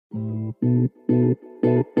And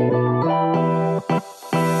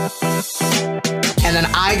then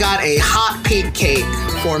I got a hot pink cake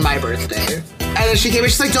for my birthday. And then she came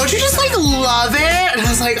and she's like, don't you just like love it? And I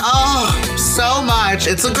was like, oh, so much.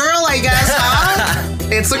 It's a girl, I guess, huh?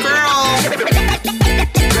 It's a girl.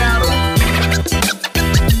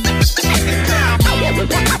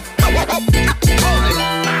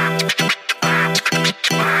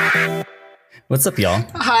 What's up, y'all?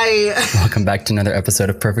 Hi. Welcome back to another episode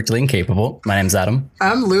of Perfectly Incapable. My name's Adam.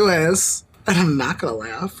 I'm Lewis. And I'm not going to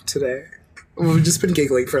laugh today. We've just been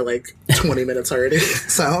giggling for like 20 minutes already.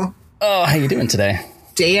 So. Oh, how you doing today?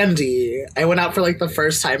 Dandy. I went out for like the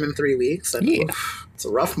first time in 3 weeks. And Yeah. It's a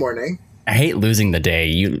rough morning. I hate losing the day.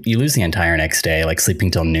 You lose the entire next day, like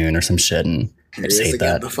sleeping till noon or some shit, and I just hate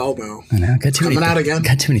that. The FOMO. I know. Got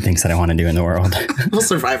too many things that I want to do in the world. We'll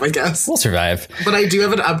survive, I guess. We'll survive. But I do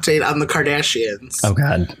have an update on the Kardashians. Oh,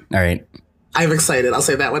 God. All right. I'm excited. I'll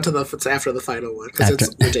say that one after the final one because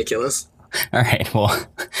it's ridiculous. All right. Well,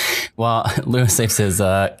 while Lewis saves his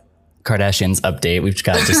Kardashians update, we've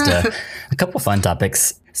got just a couple fun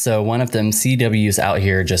topics. So one of them, CW's out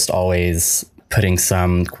here just always putting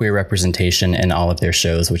some queer representation in all of their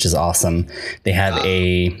shows, which is awesome. They have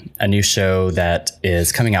a new show that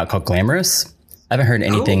is coming out called Glamorous. I haven't heard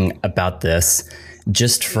anything about this.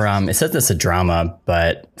 Just from, it says it's a drama,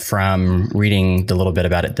 but from reading the little bit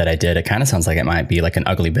about it that I did, it kind of sounds like it might be like an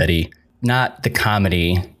Ugly Betty. Not the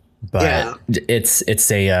comedy, but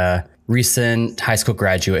it's a recent high school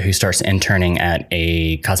graduate who starts interning at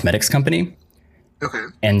a cosmetics company. Okay.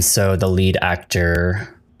 And so the lead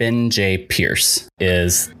actor, Ben J. Pierce,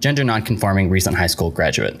 is gender nonconforming recent high school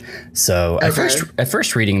graduate. So at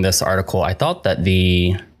first reading this article, I thought that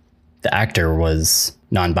the actor was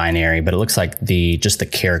non-binary, but it looks like the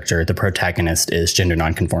character, the protagonist, is gender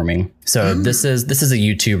nonconforming. So this is a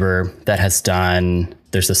YouTuber that has done,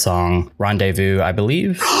 there's a song Rendezvous, I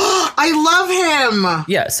believe. I love him.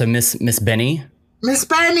 Yeah. So Miss Benny. Miss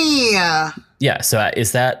Benny. Yeah. So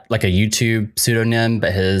is that like a YouTube pseudonym,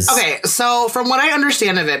 but his... Okay. So from what I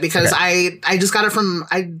understand of it, because I just got it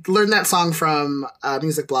I learned that song from a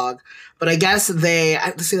music blog, but I guess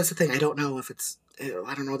that's the thing. I don't know if it's,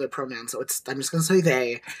 I don't know their pronouns. So I'm just going to say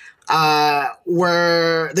they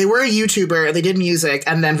were a YouTuber and they did music,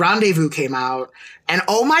 and then Rendezvous came out, and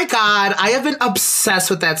oh my God, I have been obsessed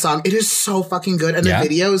with that song. It is so fucking good. And the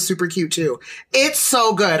video is super cute too. It's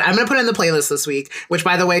so good. I'm going to put it in the playlist this week, which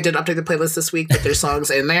by the way, did update the playlist this week, but there's songs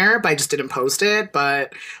in there, but I just didn't post it,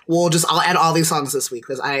 but I'll add all these songs this week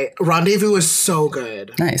because Rendezvous is so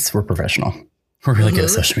good. Nice. We're professional. We're really good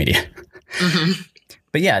at social media.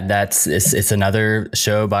 But yeah, it's another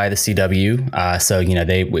show by the CW. So, you know,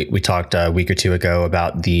 we talked a week or two ago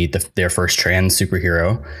about their first trans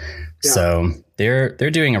superhero. Yeah. So they're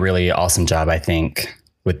doing a really awesome job, I think,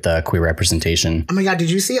 with the queer representation. Oh my God, did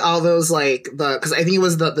you see all those because I think it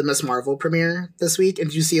was the Miss Marvel premiere this week, and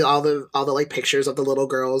did you see all the like pictures of the little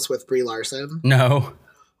girls with Brie Larson? No.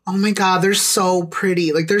 Oh my God, they're so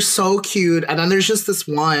pretty. Like, they're so cute. And then there's just this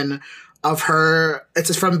one of her, it's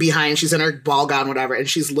just from behind, she's in her ball gown, whatever, and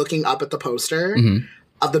she's looking up at the poster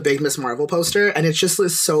of the big Miss Marvel poster, and it's just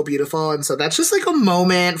so beautiful. And so that's just like a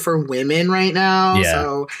moment for women right now. Yeah.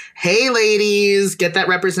 So hey ladies, get that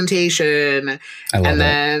representation. I love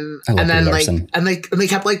it. And they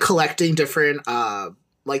kept like collecting different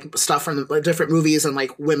like stuff from like different movies and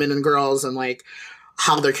like women and girls and like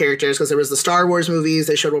how their characters, because there was the Star Wars movies,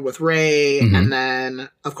 they showed one with Rey, and then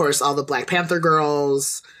of course all the Black Panther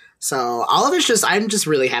girls. So all of it's I'm just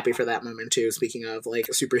really happy for that moment too. Speaking of like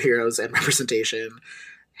superheroes and representation.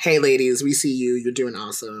 Hey ladies, we see you. You're doing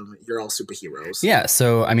awesome. You're all superheroes. Yeah.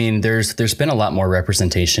 So, I mean, there's been a lot more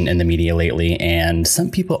representation in the media lately, and some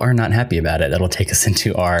people are not happy about it. That'll take us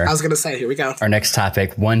into I was going to say, here we go. Our next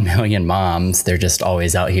topic, 1 million moms. They're just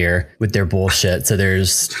always out here with their bullshit. So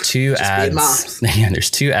there's two ads. Yeah, there's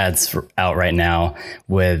two ads out right now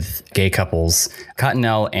with gay couples,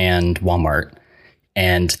 Cottonelle and Walmart.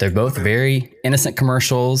 And they're both very innocent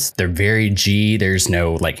commercials. They're very G. There's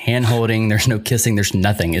no like hand holding. There's no kissing. There's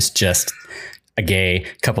nothing. It's just a gay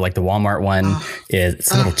couple. Like the Walmart one it's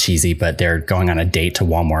a little cheesy, but they're going on a date to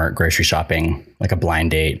Walmart grocery shopping, like a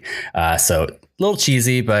blind date. So a little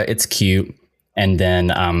cheesy, but it's cute. And then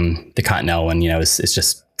the Cottonelle one, you know, is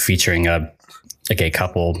just featuring a gay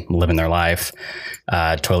couple living their life.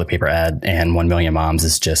 Toilet paper ad, and 1 million moms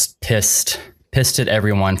is just pissed at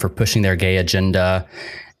everyone for pushing their gay agenda.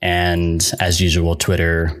 And as usual,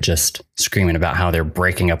 Twitter just screaming about how they're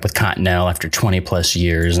breaking up with Cottonelle after 20 plus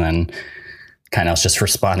years. And Kyneil's just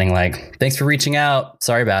responding like, thanks for reaching out.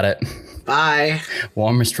 Sorry about it. Bye.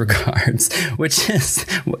 Warmest regards, which is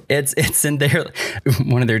it's in their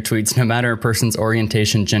one of their tweets. No matter a person's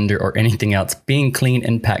orientation, gender, or anything else, being clean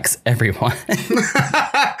impacts everyone.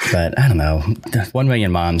 But I don't know. 1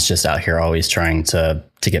 million moms just out here always trying to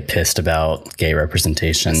get pissed about gay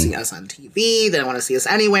representation. See us on TV. They don't want to see us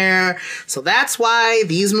anywhere. So that's why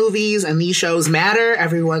these movies and these shows matter.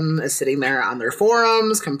 Everyone is sitting there on their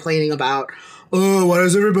forums complaining about, oh, why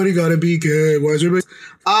does everybody gotta be gay? Why is everybody?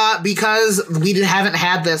 Because we haven't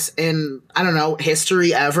had this in, I don't know,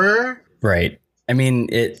 history ever. Right. I mean,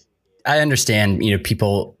 I understand,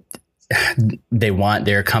 people, they want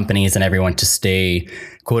their companies and everyone to stay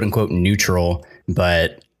quote unquote neutral,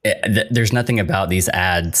 but there's nothing about these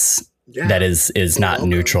ads that is not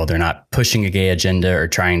neutral. They're not pushing a gay agenda or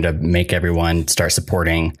trying to make everyone start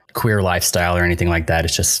supporting queer lifestyle or anything like that.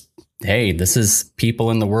 It's just, hey, this is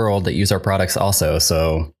people in the world that use our products also.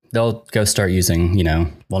 So they'll go start using,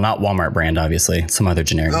 well, not Walmart brand, obviously, some other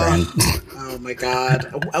generic brand. Oh my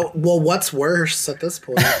God. Well, what's worse at this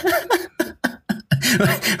point?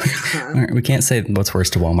 We can't say what's worse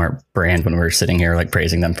to Walmart brand when we're sitting here like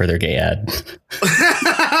praising them for their gay ad.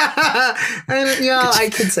 I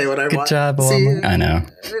can say what I want. Good job, Walmart. I know.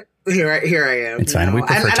 Here I am. It's fine. We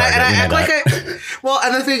prefer Target. Well,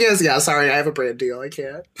 and the thing is, sorry, I have a brand deal. I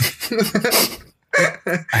can't.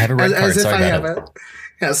 I have a red card. Sorry about it.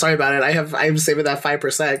 Yeah, sorry about it. I'm saving that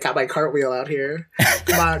 5%. Got my cartwheel out here.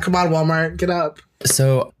 Come on, Walmart, get up.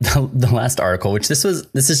 So the last article, which this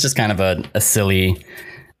is just kind of a silly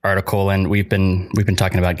article, and we've been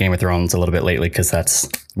talking about Game of Thrones a little bit lately because that's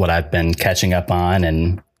what I've been catching up on,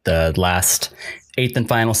 and the last 8th and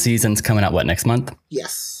final season's coming out next month?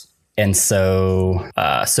 Yes. And so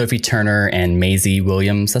Sophie Turner and Maisie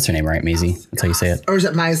Williams, that's her name, right? Maisie, that's how you say it. Or is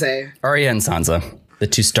it Maisie? Arya and Sansa. The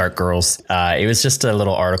two Stark girls. It was just a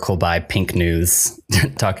little article by Pink News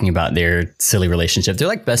talking about their silly relationship. They're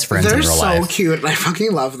like best friends in real life. They're so cute. And I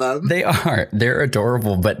fucking love them. They are. They're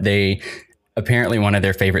adorable. But they apparently one of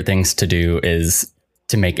their favorite things to do is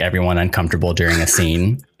to make everyone uncomfortable during a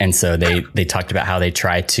scene. And so they talked about how they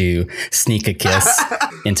try to sneak a kiss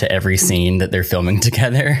into every scene that they're filming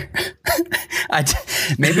together.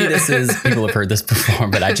 Maybe people have heard this before,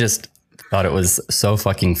 but I just thought it was so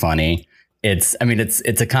fucking funny. It's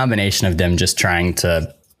a combination of them just trying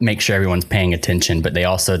to make sure everyone's paying attention, but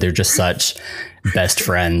they're just such best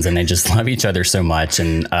friends and they just love each other so much.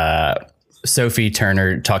 And Sophie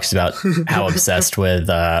Turner talks about how obsessed with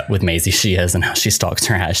Maisie she is and how she stalks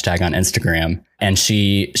her hashtag on Instagram. And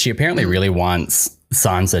she apparently really wants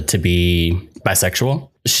Sansa to be bisexual.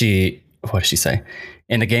 What does she say?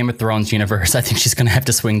 In the Game of Thrones universe, I think she's going to have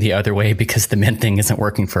to swing the other way because the men thing isn't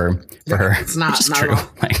working for her. It's not, which is not true.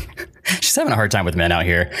 She's having a hard time with men out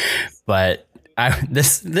here. But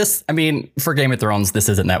for Game of Thrones, this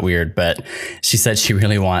isn't that weird. But she said she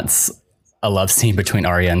really wants a love scene between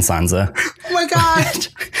Arya and Sansa. Oh my God.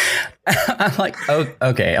 I'm like, oh,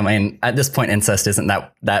 okay. I mean, at this point, incest isn't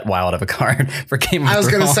that wild of a card for Game of Thrones. I was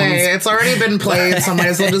going to say, it's already been played, so might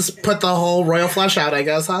as well just put the whole royal flush out, I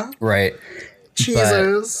guess, huh? Right.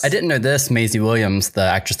 Jesus. But I didn't know this. Maisie Williams, the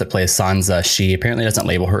actress that plays Sansa, she apparently doesn't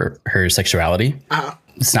label her sexuality. Uh-huh.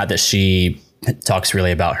 It's not that she talks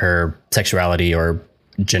really about her sexuality or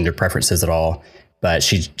gender preferences at all, but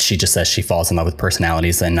she just says she falls in love with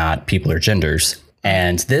personalities and not people or genders.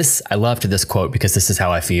 And I loved this quote because this is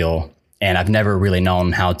how I feel. And I've never really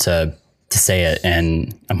known how to say it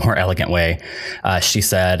in a more elegant way. She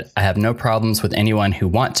said, I have no problems with anyone who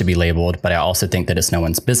want to be labeled, but I also think that it's no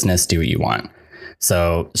one's business. Do what you want.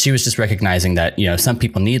 So she was just recognizing that, some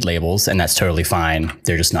people need labels and that's totally fine.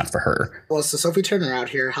 They're just not for her. Well, so Sophie Turner out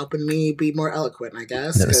here helping me be more eloquent, I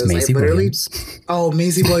guess. That was Maisie Williams. Oh,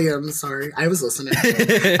 Maisie Williams. Sorry. I was listening.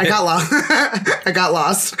 I got lost. I got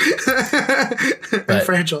lost. I'm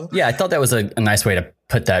fragile. Yeah, I thought that was a nice way to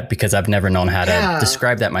put that because I've never known how to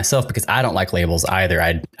describe that myself because I don't like labels either.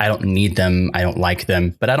 I don't need them. I don't like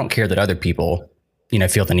them, but I don't care that other people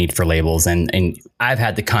feel the need for labels. And I've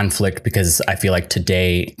had the conflict because I feel like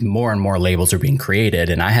today more and more labels are being created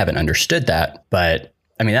and I haven't understood that. But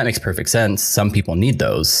I mean, that makes perfect sense. Some people need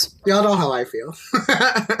those. Y'all know how I feel.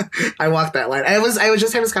 I walk that line. I was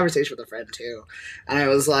just having this conversation with a friend too. And I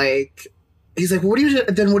was like, he's like, what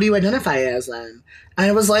do you identify as then? And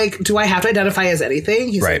I was like, do I have to identify as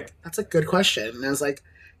anything? He's like, that's a good question. And I was like,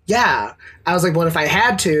 yeah. I was like, what if I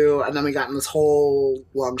had to? And then we got in this whole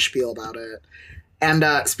long spiel about it. And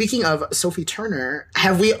speaking of Sophie Turner,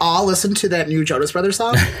 have we all listened to that new Jonas Brothers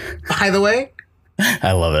song, by the way?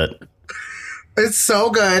 I love it. It's so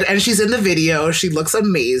good. And she's in the video. She looks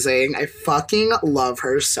amazing. I fucking love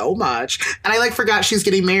her so much. And I like forgot she's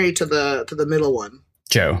getting married to the middle one.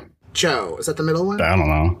 Joe. Is that the middle one? I don't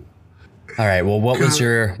know. All right. Well, what was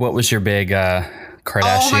your big Kardashian?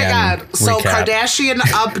 Oh my God. So recap? Kardashian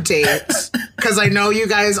update. Because I know you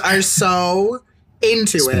guys are so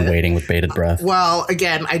into Just it. been waiting with bated breath. Well,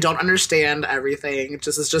 again, I don't understand everything.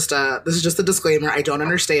 This is just a disclaimer. I don't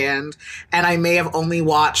understand, and I may have only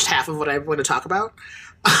watched half of what I'm going to talk about.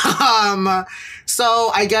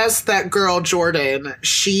 So I guess that girl Jordan,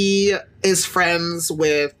 she is friends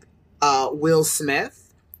with Will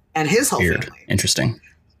Smith and his whole Weird. family. Interesting.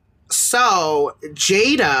 So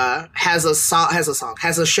Jada has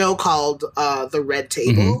a show called The Red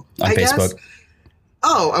Table On I Facebook. guess.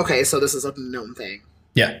 Oh, okay. So this is a known thing.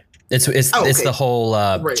 Yeah. It's okay. the whole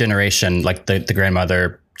Right. generation, like the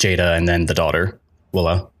grandmother, Jada, and then the daughter,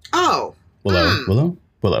 Willow. Oh. Willow.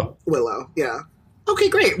 Yeah. Okay,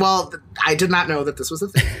 great. Well, I did not know that this was a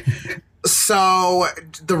thing. So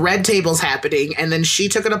the Red Table's happening, and then she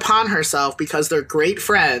took it upon herself because they're great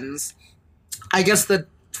friends. I guess the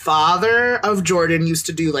father of Jordan used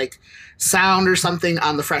to do like sound or something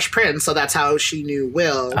on The Fresh Prince, so that's how she knew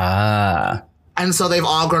Will. Ah. And so they've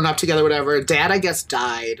all grown up together, whatever. Dad, I guess,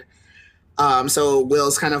 died. So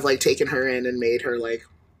Will's kind of like taken her in and made her like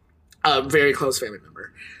a very close family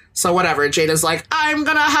member. So whatever, Jada's like, I'm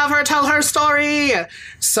gonna have her tell her story.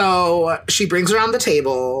 So she brings her on the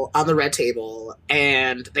red table,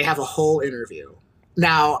 and they have a whole interview.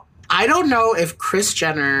 Now, I don't know if Kris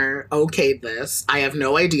Jenner okayed this. I have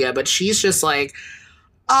no idea, but she's just like,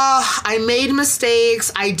 I made mistakes.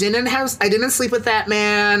 I didn't sleep with that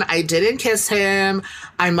man. I didn't kiss him.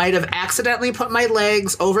 I might have accidentally put my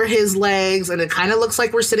legs over his legs, and it kind of looks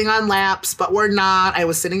like we're sitting on laps, but we're not. I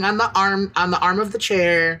was sitting on the arm of the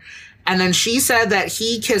chair. And then she said that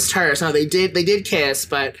he kissed her. So they did kiss,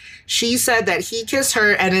 but she said that he kissed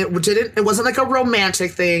her, and it wasn't like a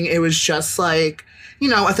romantic thing. It was just like,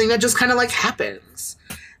 a thing that just kind of like happens.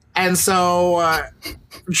 And so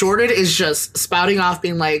Jordan is just spouting off,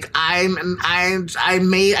 being like, I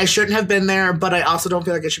shouldn't have been there, but I also don't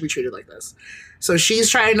feel like I should be treated like this. So she's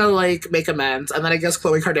trying to like make amends. And then I guess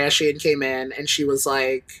Khloe Kardashian came in, and she was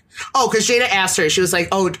like, because Jada asked her, she was like,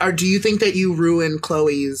 do you think that you ruined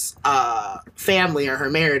Khloe's family or her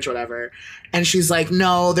marriage, whatever? And she's like,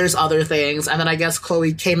 no, there's other things. And then I guess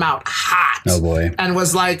Khloe came out hot. Oh boy. And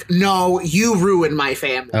was like, no, you ruined my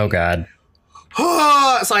family. Oh God.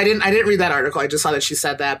 So I didn't read that article. I just saw that she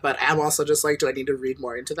said that, but I'm also just like, do I need to read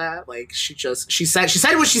more into that? Like she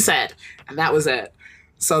said what she said, and that was it.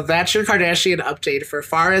 So that's your Kardashian update for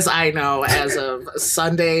far as I know as of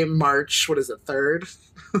Sunday, March, 3rd?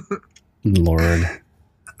 Lord.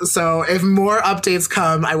 So if more updates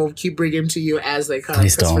come, I will keep bringing them to you as they come.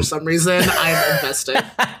 Please don't. For some reason, I'm invested.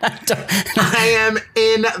 I am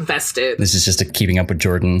invested. This is just a keeping up with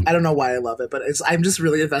Jordan. I don't know why I love it, but I'm just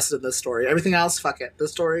really invested in this story. Everything else, fuck it.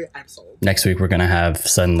 This story, I'm sold. Next week, we're going to have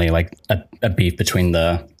suddenly like a beef between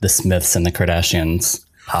the Smiths and the Kardashians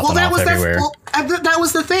popping off everywhere. That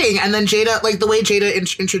was the thing. And then Jada, like the way Jada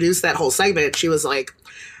introduced that whole segment, she was like,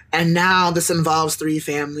 and now this involves 3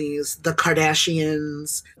 families, the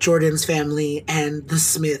Kardashians, Jordan's family, and the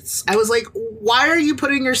Smiths. I was like, why are you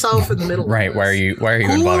putting yourself in the middle? Right. Of this? Why are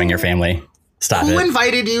you involving your family? Stop Who it.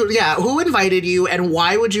 invited you? Yeah. Who invited you? And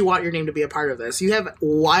why would you want your name to be a part of this? You have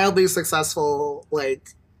wildly successful, like,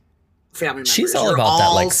 family members. She's all You're about that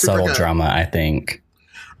like super subtle good. drama, I think.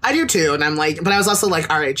 I do too, and I'm like, but I was also like,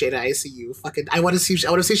 all right, Jada, I see you. Fucking, I want to see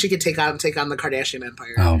if she can take on the Kardashian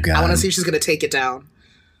empire. Oh God. I want to see if she's gonna take it down.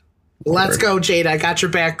 Let's go, Jada. I got your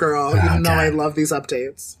back, girl. You know I love these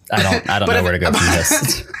updates. I don't know where to go from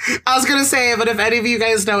this. I was gonna say, but if any of you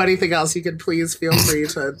guys know anything else, you can please feel free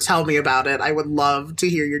to tell me about it. I would love to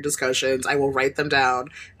hear your discussions. I will write them down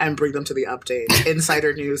and bring them to the update.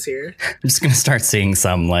 Insider news here. I'm just gonna start seeing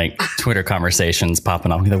some like Twitter conversations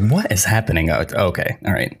popping up. Like, what is happening? Oh, okay,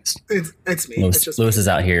 all right. It's me. Lewis is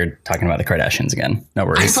out here talking about the Kardashians again. No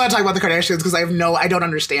worries. I just want to talk about the Kardashians because I don't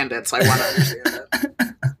understand it, so I want to understand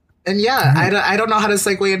it. And yeah, I don't know how to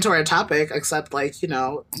segue into our topic except like,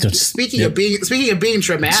 speaking of being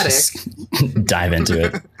dramatic. Just dive into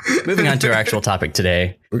it. Moving on to our actual topic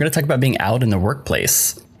today, we're going to talk about being out in the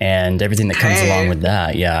workplace and everything that comes along with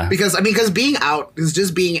that. Yeah, because being out is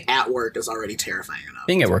just being at work is already terrifying enough.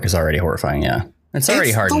 Being at work is already horrifying. Yeah, it's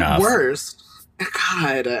already hard enough. It's the worst.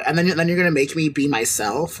 God, and then you're gonna make me be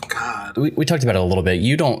myself. God, we talked about it a little bit.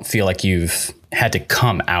 You don't feel like you've had to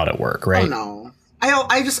come out at work, right? Oh no.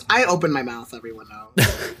 I open my mouth. Everyone knows.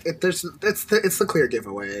 It's the clear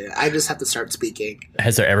giveaway. I just have to start speaking.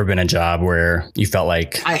 Has there ever been a job where you felt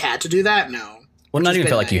like I had to do that? No. Well, not even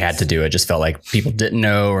felt like you had to do it. Just felt like people didn't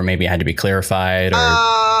know, or maybe it had to be clarified.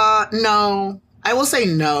 Or no, I will say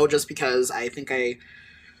no, just because I think I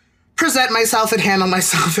present myself and handle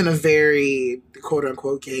myself in a very quote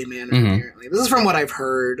unquote gay manner. Apparently, this is from what I've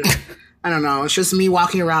heard. I don't know. It's just me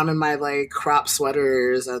walking around in my like crop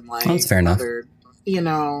sweaters and like that's fair enough.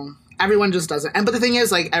 Everyone just doesn't. But the thing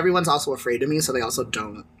is, like, everyone's also afraid of me, so they also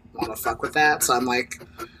don't want to fuck with that. So I'm like,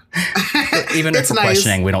 even if we're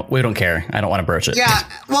questioning, we don't care. I don't want to broach it. Yeah.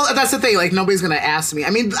 Well, that's the thing. Like, nobody's gonna ask me. I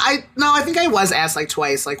mean, I think I was asked like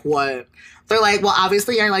twice. Like, what? They're like, well,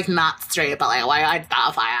 obviously you're like not straight, but like, why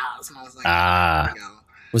identify as? And I was like,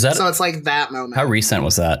 was that? So it's like that moment. How recent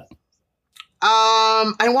was that?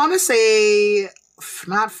 I want to say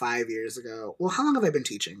not 5 years ago. Well, how long have I been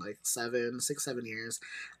teaching? Like 7 years.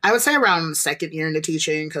 I would say around second year into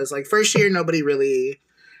teaching, because like first year, I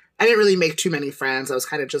didn't really make too many friends. I was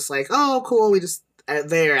kind of just like, oh, cool, we just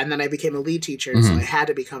there. And then I became a lead teacher, so I had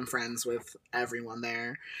to become friends with everyone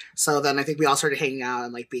there. So then I think we all started hanging out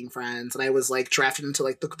and like being friends. And I was like drafted into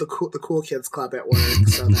like the cool kids club at work.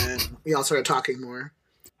 So then we all started talking more.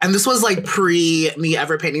 And this was like pre me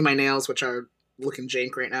ever painting my nails, which are looking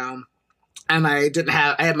jank right now. And I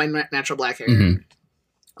had my natural black hair.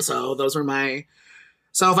 So those were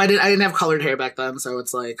so I didn't have colored hair back then. So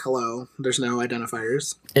it's like, hello, there's no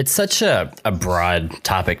identifiers. It's such a broad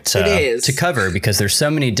topic to cover, because there's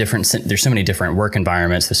so many different work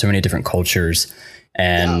environments. There's so many different cultures.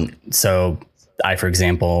 And so for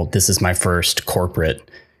example, this is my first corporate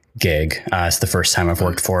gig. It's the first time I've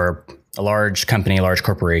worked for a large company, a large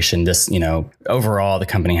corporation. Overall, the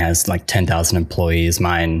company has like 10,000 employees.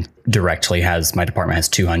 My department has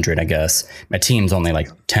 200, I guess. My team's only like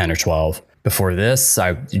 10 or 12. Before this,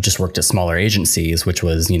 I just worked at smaller agencies, which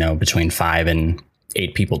was, between 5 and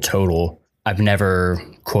 8 people total. I've never,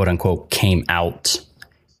 quote unquote, came out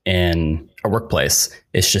in a workplace.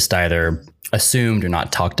 It's just either assumed or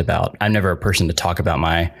not talked about. I'm never a person to talk about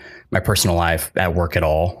my personal life at work at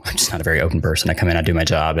all. I'm just not a very open person. I come in, I do my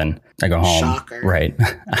job, and I go home. Shocker. Right.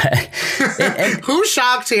 Who's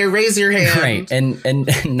shocked here? Raise your hand. Right. And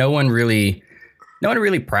no one really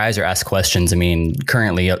pries or asks questions. I mean,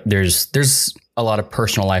 currently there's a lot of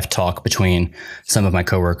personal life talk between some of my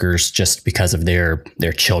coworkers just because of their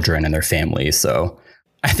children and their families. So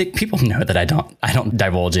I think people know that I don't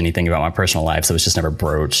divulge anything about my personal life. So it's just never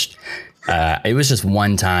broached. It was just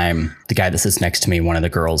one time, the guy that sits next to me, one of the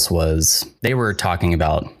girls they were talking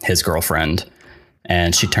about his girlfriend,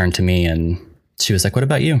 and she turned to me and she was like, "What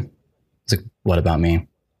about you?" I was like, "What about me?"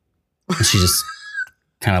 And she just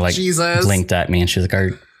kind of like blinked at me and she was like,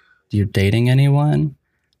 "Are you dating anyone?"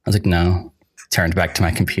 I was like, "No." Turned back to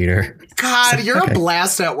my computer. God, like, you're a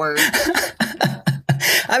blast at work.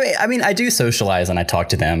 I mean, I do socialize and I talk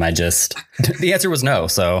to them. The answer was no.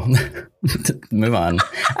 So move on.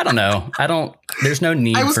 I don't know. There's no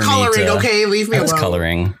need for me to. I was coloring. Okay, leave me alone. I was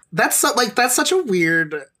coloring. That's such a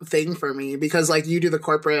weird thing for me, because like you do the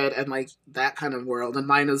corporate and like that kind of world, and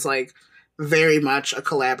mine is like very much a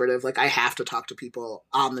collaborative. Like I have to talk to people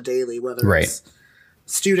on the daily, whether it's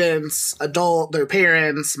students, their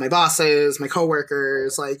parents, my bosses, my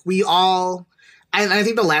coworkers. Like we all. And I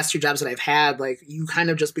think the last 2 jobs that I've had, like, you kind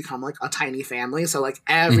of just become, like, a tiny family. So, like,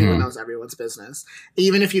 everyone knows everyone's business.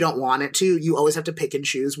 Even if you don't want it to, you always have to pick and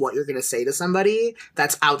choose what you're going to say to somebody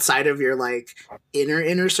that's outside of your, like,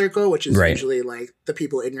 inner circle, which is usually, like, the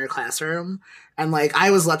people in your classroom. And, like,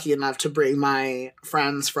 I was lucky enough to bring my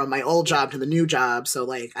friends from my old job to the new job. So,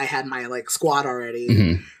 like, I had my, like, squad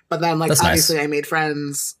already. But then, like, that's obviously nice. I made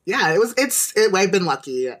friends. Yeah, I've been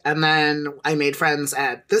lucky. And then I made friends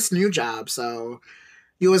at this new job. So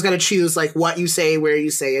you always got to choose, like, what you say, where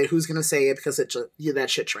you say it, who's going to say it, because that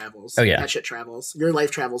shit travels. Oh, yeah. That shit travels. Your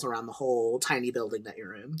life travels around the whole tiny building that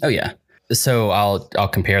you're in. Oh, yeah. So I'll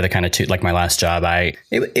compare the kind of two, like my last job,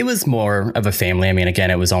 it was more of a family. I mean,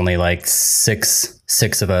 again, it was only like six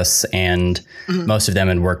of us, and most of them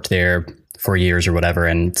had worked there for years or whatever,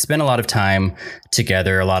 and spent a lot of time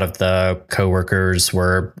together. A lot of the coworkers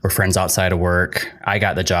were friends outside of work. I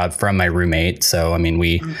got the job from my roommate. So, I mean,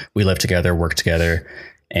 we lived together, worked together,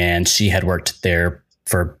 and she had worked there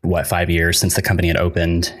for 5 years since the company had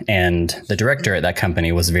opened. And the director at that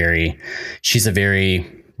company she's a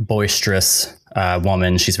very boisterous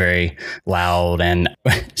woman. She's very loud, and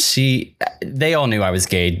they all knew I was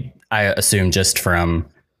gay. I assume just from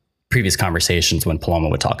previous conversations when Paloma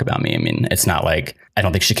would talk about me. I mean, it's not like, I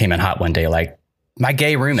don't think she came in hot one day like, my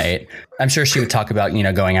gay roommate. I'm sure she would talk about,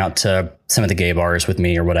 going out to some of the gay bars with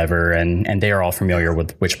me or whatever. And they are all familiar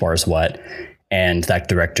with which bars what. And that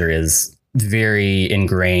director is very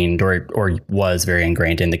ingrained or was very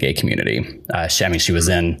ingrained in the gay community. She was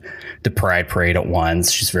in the Pride Parade at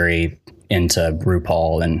once. She's very into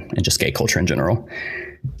RuPaul and just gay culture in general.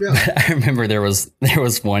 Yeah. I remember there was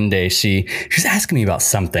one day she was asking me about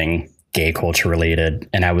something gay culture related,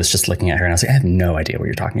 and I was just looking at her and I was like, I have no idea what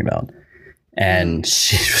you're talking about. And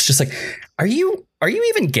she was just like, are you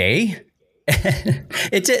even gay?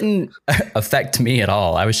 It didn't affect me at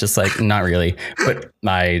all. I was just like, not really. But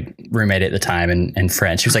my roommate at the time and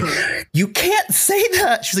friend, she was like, you can't say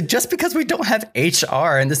that. She was like, just because we don't have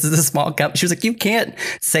HR and this is a small company, she was like, you can't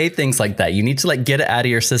say things like that. You need to like get it out of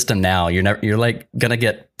your system now. You're like gonna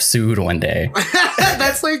get sued one day.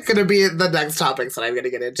 That's like gonna be the next topics that I'm gonna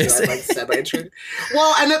get into. I'm like semi-true.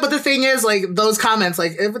 Well, but the thing is, like, those comments,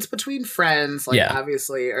 like if it's between friends, like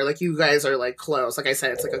obviously, or like you guys are like close, like I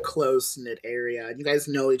said, it's like a close knit area and you guys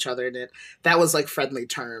know each other, and that was like friendly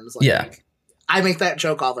terms. Like, I make that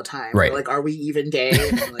joke all the time. Right. Like, are we even gay?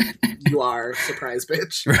 And I'm like, you are, surprise,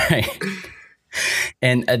 bitch. Right.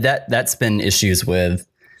 And that's been issues with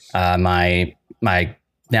my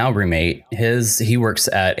now roommate. He works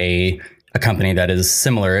at a company that is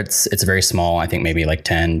similar. It's very small. I think maybe like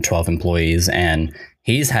 10, 12 employees. And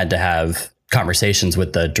he's had to have conversations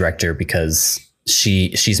with the director because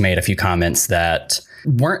she's made a few comments that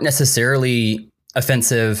weren't necessarily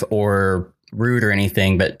offensive or rude or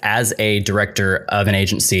anything, but as a director of an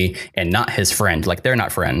agency and not his friend, like they're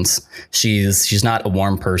not friends. She's not a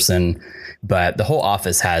warm person, but the whole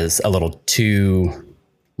office has a little too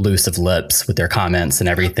loose of lips with their comments and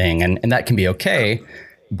everything. And that can be okay.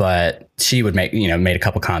 But she would made a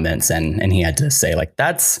couple comments and he had to say like,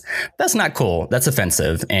 that's not cool. That's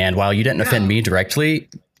offensive. And while you didn't offend me directly,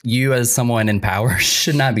 you as someone in power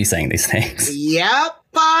should not be saying these things. Yep.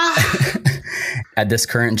 At this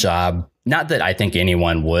current job, not that I think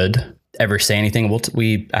anyone would ever say anything.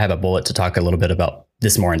 I have a bullet to talk a little bit about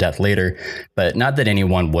this more in depth later, but not that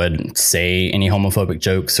anyone would say any homophobic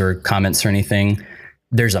jokes or comments or anything.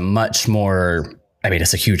 There's a much more,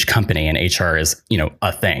 it's a huge company and HR is,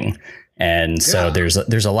 a thing. And so there's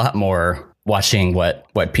a lot more watching what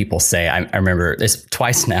people say. I remember this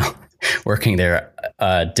twice now working there,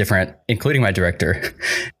 different, including my director,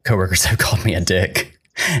 coworkers have called me a dick.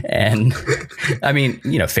 And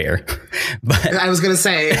fair. But I was going to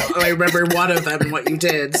say, I remember one of them and what you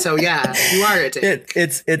did. So yeah, you are a dick.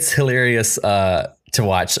 It's hilarious to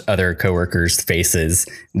watch other coworkers' faces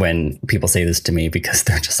when people say this to me because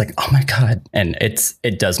they're just like, oh my God. And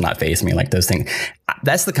it does not faze me like those things.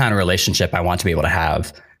 That's the kind of relationship I want to be able to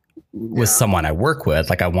have with someone I work with.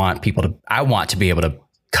 Like I want to be able to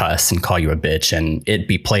cuss and call you a bitch and it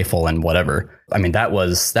be playful and whatever. That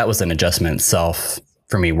was an adjustment itself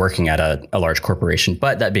for me working at a large corporation.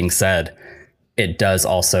 But that being said, it does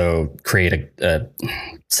also create a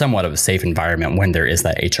somewhat of a safe environment when there is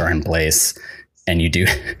that HR in place. And you do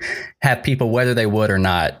have people, whether they would or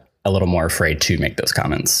not, a little more afraid to make those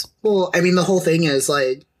comments. Well, the whole thing is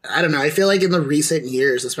like, I don't know. I feel like in the recent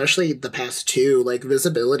years, especially the past two, like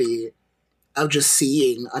visibility of just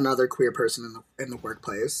seeing another queer person in the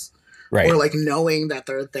workplace. Right. Or like knowing that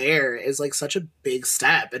they're there is like such a big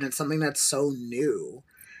step. And it's something that's so new.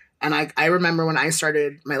 And I remember when I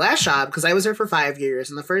started my last job, because I was there for 5 years.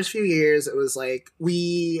 And the first few years, it was like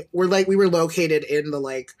we were located in the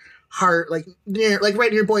like heart, like near, like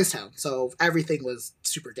right near Boys Town. So everything was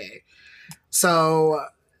super gay. So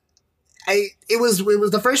it was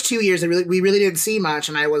the first 2 years we really didn't see much.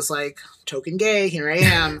 And I was like, token gay, here I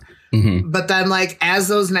am. Mm-hmm. But then, like, as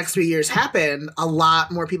those next 3 years happened, a lot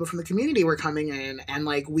more people from the community were coming in and,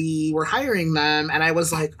 like, we were hiring them. And I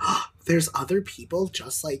was like, oh, there's other people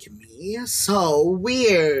just like me? So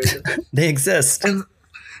weird. They exist. And,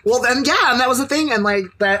 well, then, yeah, and that was the thing. And, like,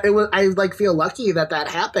 I, like, feel lucky that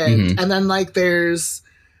happened. Mm-hmm. And then, like, there's,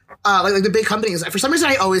 like, the big companies. For some reason,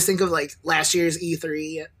 I always think of, like, last year's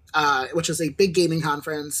E3, which was a big gaming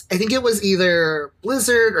conference. I think it was either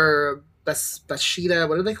Blizzard or Bethesda,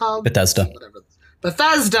 what are they called? Bethesda. Whatever.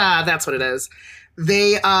 Bethesda, that's what it is.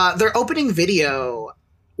 They their opening video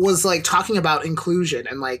was like talking about inclusion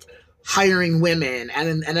and like hiring women,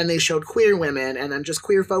 and then they showed queer women and then just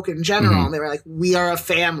queer folk in general. Mm-hmm. And they were like, we are a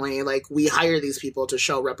family, like we hire these people to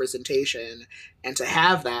show representation and to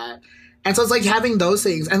have that. And so it's like having those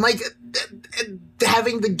things and like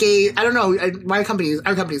having the gay, I don't know, our companies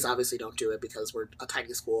obviously don't do it because we're a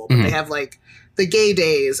tiny school, but mm-hmm. they have like the gay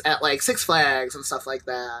days at like Six Flags and stuff like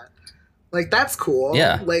that. Like that's cool.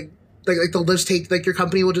 Yeah. Like they'll just like your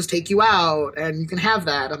company will just take you out and you can have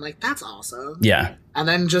that. I'm like, that's awesome. Yeah. And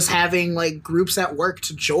then just having like groups at work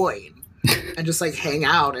to join. and just like hang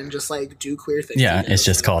out and just like do queer things. Yeah, it's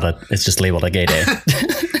just it's just labeled a gay day.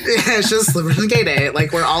 Yeah, it's just a gay day.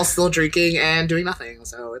 Like we're all still drinking and doing nothing,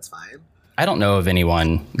 so it's fine. I don't know of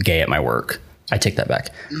anyone gay at my work. I take that back.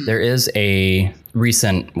 There is a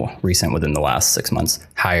recent within the last 6 months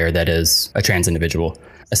hire that is a trans individual.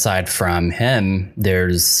 Aside from him,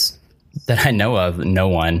 there's that I know of no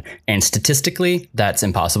one. And statistically, that's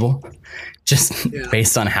impossible. Just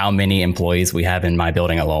based on how many employees we have in my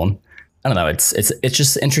building alone. I don't know. It's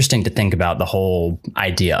just interesting to think about the whole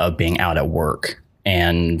idea of being out at work.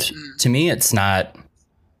 And to me, it's not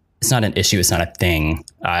an issue. It's not a thing.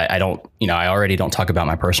 I already don't talk about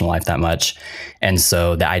my personal life that much. And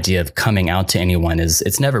so the idea of coming out to anyone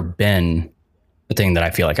it's never been a thing that I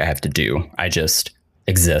feel like I have to do. I just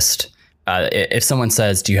exist. If someone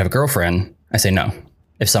says, do you have a girlfriend? I say no.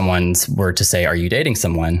 If someone were to say, are you dating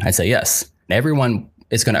someone? I say yes. Everyone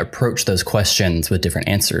is going to approach those questions with different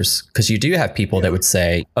answers, because you do have people that would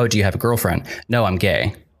say, oh, do you have a girlfriend? No, I'm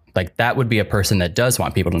gay. Like that would be a person that does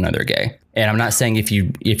want people to know they're gay. And I'm not saying if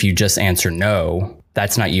you just answer no,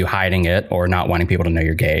 that's not you hiding it or not wanting people to know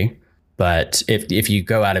you're gay. But if you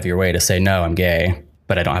go out of your way to say, no, I'm gay,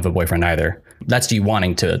 but I don't have a boyfriend either, that's you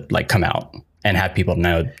wanting to like come out and have people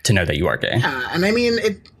know that you are gay. Yeah, and I mean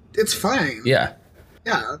it's fine. Yeah.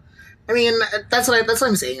 Yeah. I mean, that's what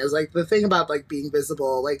I'm saying is like the thing about like being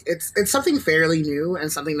visible, like it's something fairly new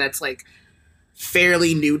and something that's like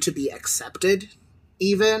fairly new to be accepted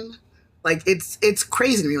even. Like it's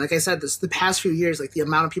crazy to me. Like I said, the past few years, like the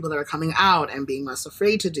amount of people that are coming out and being less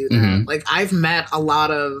afraid to do that. Mm-hmm. Like I've met a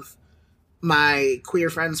lot of my queer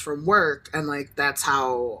friends from work, and like that's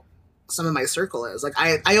how some of my circle is. Like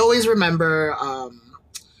I always remember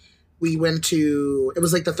we went to, it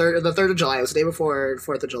was like the 3rd of July. It was the day before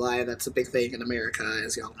 4th of July. That's a big thing in America,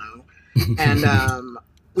 as y'all know. And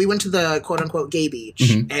we went to the quote unquote gay beach.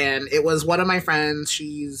 Mm-hmm. And it was one of my friends,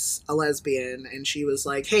 she's a lesbian, and she was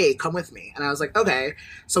like, hey, come with me. And I was like, okay.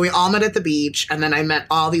 So we all met at the beach, and then I met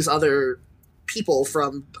all these other people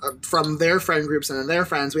from their friend groups and then their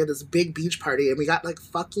friends. We had this big beach party, and we got like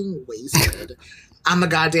fucking wasted on the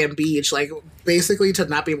goddamn beach, like basically to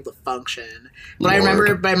not be able to function. But I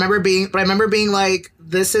remember being like,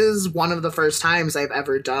 this is one of the first times I've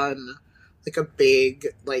ever done like a big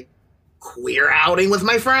like queer outing with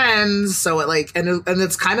my friends. So it like, and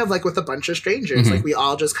it's kind of like with a bunch of strangers. Mm-hmm. Like we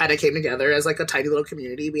all just kind of came together as like a tiny little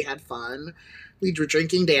community. We had fun. We were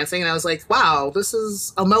drinking, dancing, and I was like, wow, this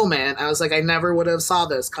is a moment. I was like, I never would have saw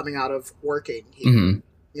this coming out of working here. Mm-hmm.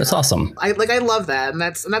 That's awesome. I love that, and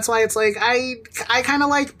that's why it's like I kind of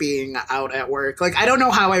like being out at work. Like I don't know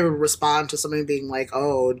how I would respond to somebody being like,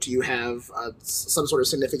 "Oh, do you have some sort of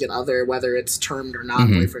significant other, whether it's termed or not,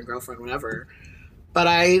 mm-hmm. boyfriend, girlfriend, whatever." But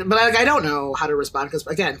I don't know how to respond because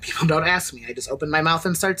again, people don't ask me. I just open my mouth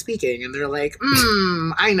and start speaking, and they're like,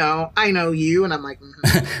 "I know you," and I'm like,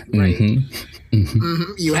 mm-hmm, "Right, mm-hmm.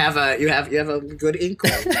 Mm-hmm. You have a good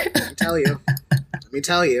inkling." Let me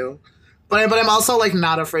tell you. But I'm also like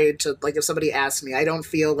not afraid to like if somebody asks me, I don't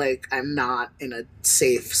feel like I'm not in a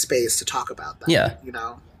safe space to talk about that. Yeah, you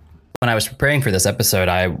know. When I was preparing for this episode,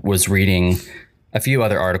 I was reading a few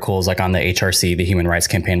other articles like on the HRC, the Human Rights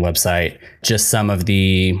Campaign website, just some of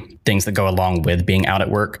the things that go along with being out at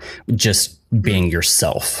work, just being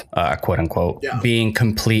yourself, quote unquote, being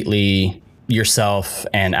completely yourself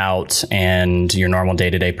and out and your normal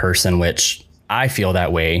day-to-day person, which I feel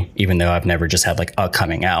that way, even though I've never just had like a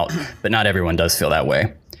coming out, but not everyone does feel that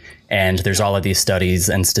way. And there's all of these studies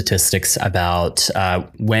and statistics about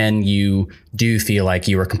when you do feel like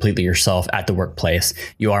you are completely yourself at the workplace,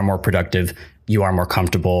 you are more productive, you are more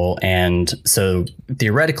comfortable. And so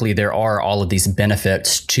theoretically, there are all of these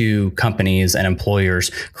benefits to companies and employers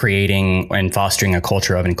creating and fostering a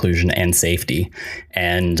culture of inclusion and safety.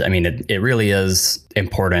 And I mean, it really is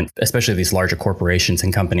important, especially these larger corporations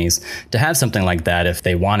and companies, to have something like that if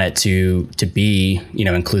they want it to be,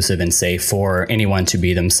 inclusive and safe for anyone to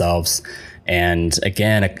be themselves. And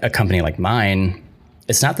again, a company like mine,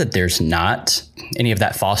 it's not that there's not any of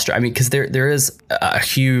that foster. I mean, because there is a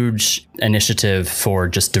huge initiative for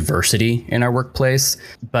just diversity in our workplace,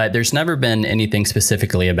 but there's never been anything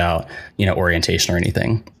specifically about, orientation or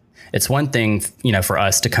anything. It's one thing, for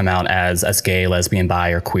us to come out as gay, lesbian, bi,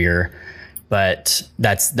 or queer, but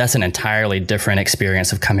that's an entirely different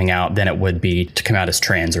experience of coming out than it would be to come out as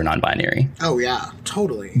trans or non-binary. Oh yeah,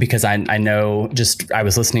 totally. Because I know I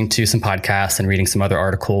was listening to some podcasts and reading some other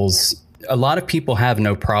articles. A lot of people have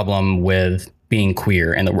no problem with being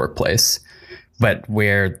queer in the workplace, but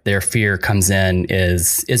where their fear comes in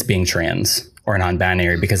is being trans or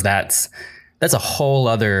non-binary, because that's a whole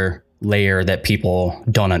other layer that people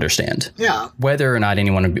don't understand. Yeah. Whether or not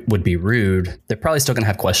anyone would be rude, they're probably still going to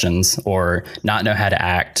have questions or not know how to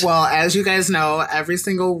act. Well, as you guys know, every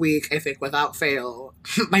single week, I think without fail,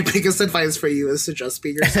 my biggest advice for you is to just be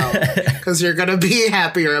yourself because you're going to be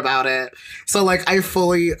happier about it. So, like, I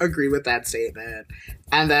fully agree with that statement.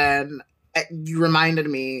 And then you reminded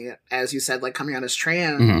me, as you said, like, coming out as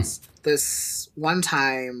trans, this one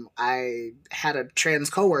time I had a trans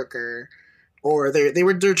coworker, or they're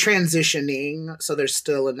transitioning, so they're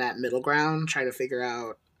still in that middle ground, trying to figure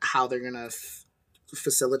out how they're gonna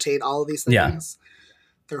facilitate all of these things,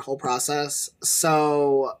 their whole process.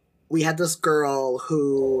 So we had this girl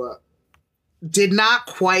who did not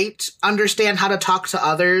quite understand how to talk to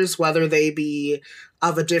others, whether they be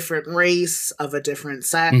of a different race, of a different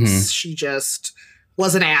sex. She just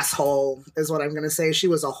was an asshole, is what I'm gonna say. She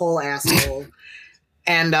was a whole asshole.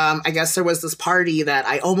 And I guess there was this party that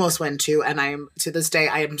I almost went to, and to this day,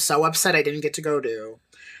 I am so upset I didn't get to go to.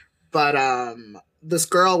 But this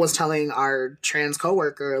girl was telling our trans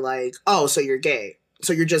coworker, like, oh, so you're gay.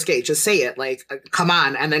 So you're just gay. Just say it. Like, come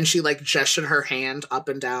on. And then she, like, gestured her hand up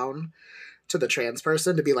and down to the trans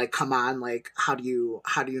person to be like, come on, like, how do you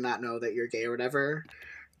not know that you're gay or whatever?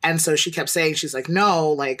 And so she kept saying, she's like, no,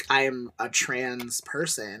 like, I'm a trans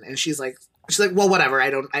person. And she's like, well, whatever.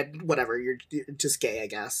 Whatever. You're just gay, I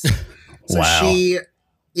guess. So wow.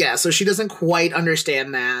 So she doesn't quite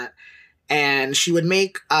understand that. And she would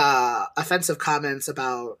make offensive comments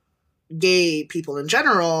about gay people in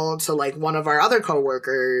general to, like, one of our other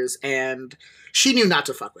coworkers. And she knew not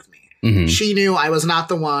to fuck with me. She knew I was not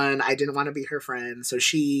the one. I didn't want to be her friend. So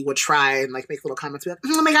she would try and, like, make little comments. Be like,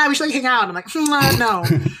 oh my God, we should, like, hang out. I'm like, no.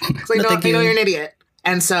 Because I know you're an idiot.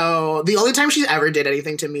 And so the only time she ever did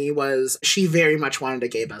anything to me was she very much wanted a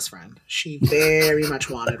gay best friend. She very much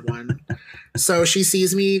wanted one. So she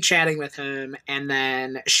sees me chatting with him, and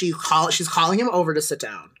then she's calling him over to sit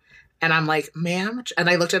down. And I'm like, ma'am. And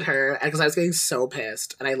I looked at her because I was getting so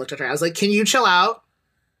pissed. And I looked at her. I was like, can you chill out?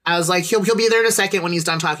 I was like, he'll be there in a second when he's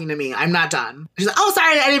done talking to me. I'm not done. She's like, oh,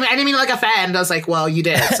 sorry, I didn't mean to, like, offend. I was like, well, you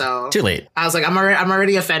did, so too late. I was like, I'm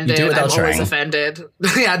already offended. You do I'm trying. Always offended.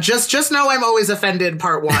 Yeah, just know I'm always offended.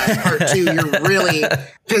 Part 1, part 2, you're really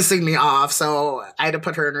pissing me off. So I had to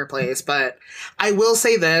put her in her place. But I will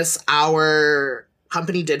say this: our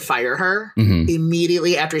company did fire her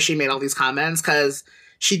immediately after she made all these comments, because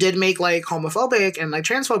she did make, like, homophobic and, like,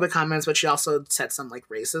 transphobic comments, but she also said some, like,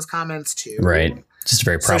 racist comments too. Right. Just a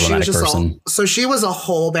very problematic person. So she was a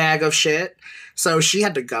whole bag of shit. So she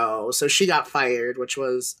had to go. So she got fired, which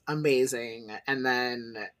was amazing. And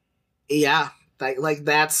then, yeah,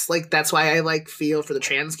 that's why I, like, feel for the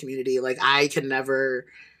trans community. Like, I can never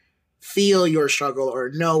feel your struggle or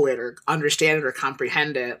know it or understand it or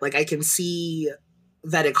comprehend it. Like, I can see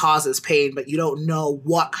that it causes pain, but you don't know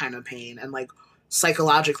what kind of pain and, like,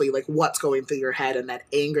 psychologically, like, what's going through your head, and that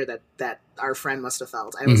anger that our friend must have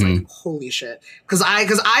felt. I was like, holy shit. Because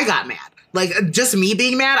I got mad. Like, just me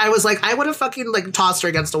being mad, I was like, I would have fucking, like, tossed her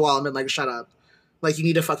against a wall and been like, shut up. Like, you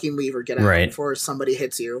need to fucking leave or get out before somebody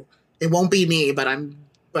hits you. It won't be me,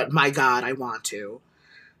 but my God, I want to.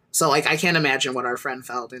 So, like, I can't imagine what our friend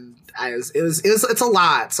felt, and it's a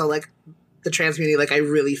lot. So, like, the trans community, like, I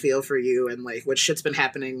really feel for you, and, like, what shit's been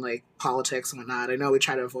happening, like, politics and whatnot. I know we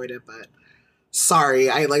try to avoid it, but sorry.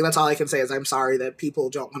 That's all I can say is I'm sorry that people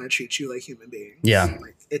don't want to treat you like human beings. Yeah.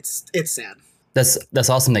 Like, it's sad. That's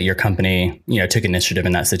awesome that your company, took initiative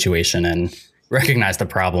in that situation and recognized the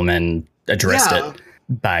problem and addressed it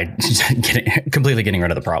by completely getting rid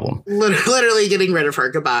of the problem. Literally getting rid of her.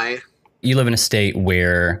 Goodbye. You live in a state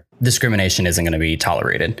where discrimination isn't going to be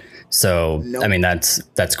tolerated. So, nope. I mean,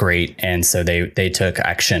 that's great. And so they took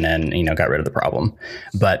action and, got rid of the problem.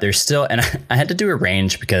 But there's still, and I had to do a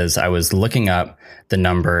range because I was looking up the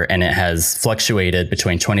number and it has fluctuated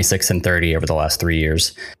between 26 and 30 over the last 3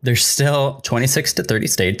 years. There's still 26 to 30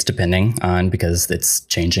 states, depending on, because it's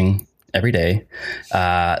changing every day,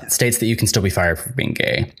 states that you can still be fired for being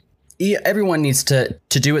gay. Everyone needs to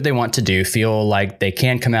do what they want to do, feel like they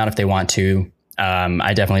can come out if they want to.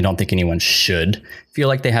 I definitely don't think anyone should feel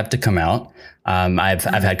like they have to come out. I've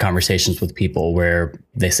had conversations with people where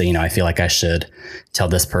they say, I feel like I should tell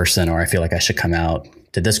this person, or I feel like I should come out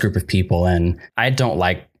to this group of people. And I don't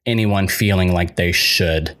like anyone feeling like they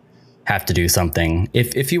should have to do something.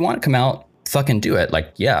 If you want to come out, fucking do it.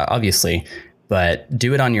 Like, yeah, obviously, but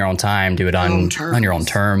do it on your own time. Do it on your own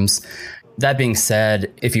terms. That being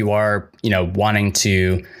said, if you are, wanting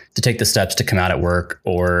to take the steps to come out at work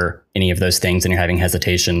or any of those things and you're having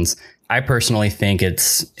hesitations, I personally think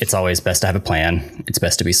it's always best to have a plan. It's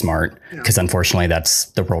best to be smart because unfortunately that's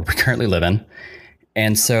the world we currently live in.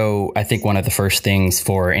 And so I think one of the first things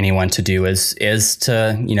for anyone to do is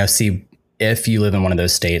to, you know, see if you live in one of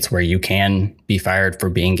those states where you can be fired for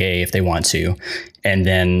being gay if they want to, and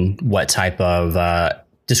then what type of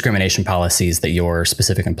discrimination policies that your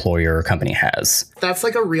specific employer or company has. That's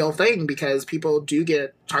like a real thing because people do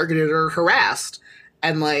get targeted or harassed.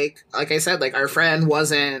 And like I said, like our friend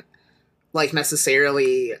wasn't like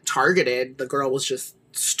necessarily targeted. The girl was just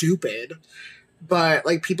stupid. But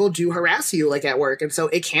like people do harass you like at work, and so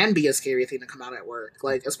it can be a scary thing to come out at work,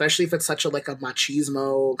 like especially if it's such a like a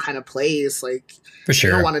machismo kind of place. Like for sure,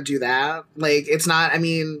 you don't want to do that. Like it's not. I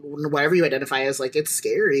mean, whatever you identify as, like it's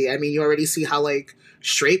scary. I mean, you already see how like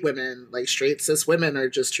straight women, like straight cis women, are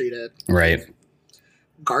just treated right like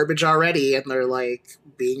garbage already, and they're like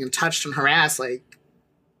being touched and harassed. Like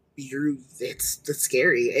it's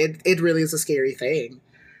scary. It really is a scary thing.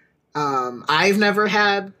 I've never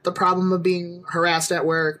had the problem of being harassed at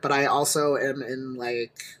work, but I also am in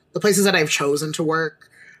like the places that I've chosen to work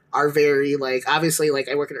are very like, obviously like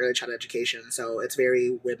I work in early childhood education. So it's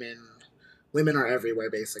very women are everywhere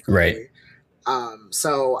basically. Right.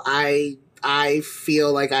 So I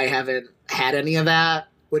feel like I haven't had any of that,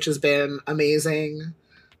 which has been amazing.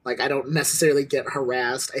 Like I don't necessarily get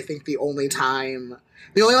harassed. I think the only kind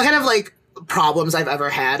of like problems I've ever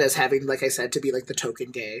had is having, like I said, to be like the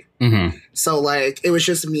token gay. Mm-hmm. So like it was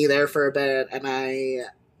just me there for a bit, and I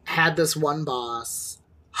had this one boss.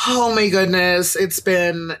 Oh my goodness, it's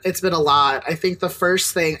been a lot. I think the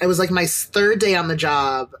first thing, it was like my third day on the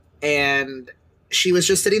job, and she was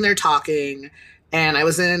just sitting there talking, and I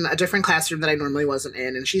was in a different classroom that I normally wasn't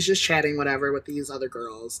in, and she's just chatting whatever with these other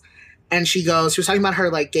girls. And she was talking about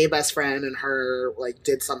her like gay best friend, and her like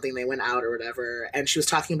did something, they went out or whatever. And she was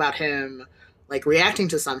talking about him like reacting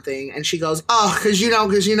to something. And she goes, oh, cause you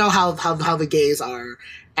know how the gays are.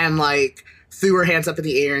 And like threw her hands up in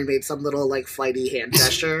the air and made some little like flighty hand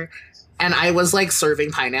gesture. And I was like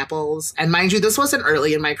serving pineapples. And mind you, this wasn't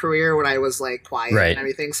early in my career when I was like quiet and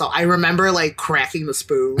everything. So I remember like cracking the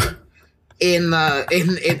spoon in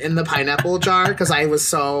the pineapple jar, cause I was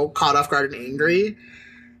so caught off guard and angry.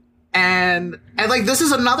 And like, this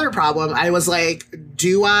is another problem. I was like,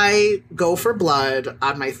 do I go for blood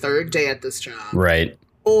on my third day at this job? Right.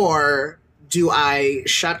 Or do I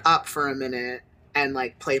shut up for a minute and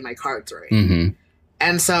like play my cards right? Mm-hmm.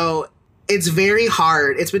 And so it's very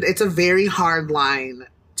hard. It's a very hard line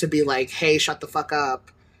to be like, hey, shut the fuck up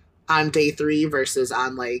on day 3 versus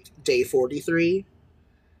on like day 43.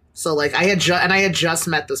 So like I had just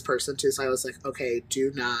met this person too. So I was like, okay,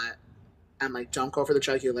 do not. I'm like, don't go for the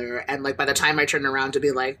jugular. And like, by the time I turned around to be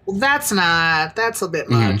like, well, that's a bit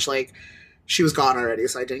much. Like, she was gone already,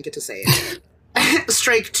 so I didn't get to say it.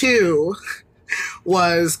 Strike 2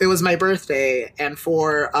 it was my birthday. And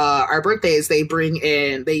for our birthdays, they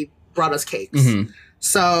brought us cakes. Mm-hmm.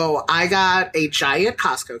 So I got a giant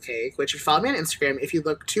Costco cake, which if you follow me on Instagram, if you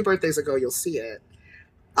look 2 birthdays ago, you'll see it.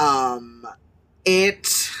 Oh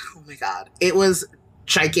my God. It was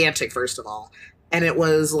gigantic, first of all. And it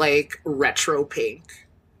was like retro pink.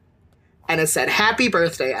 And it said happy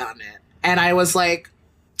birthday on it. And I was like,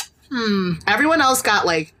 everyone else got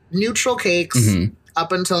like neutral cakes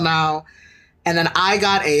up until now. And then I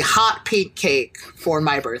got a hot pink cake for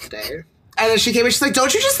my birthday. And then she came and she's like,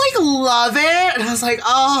 don't you just like love it? And I was like,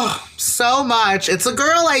 oh, so much. It's a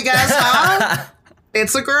girl, I guess, huh?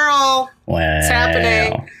 It's a girl. Wow. It's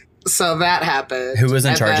happening. So that happened. Who was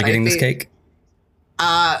in charge of getting this cake?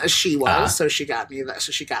 She was, so she got me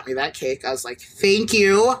that cake. I was like, thank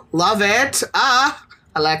you. Love it.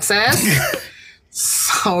 Alexis.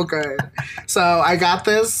 So good. So I got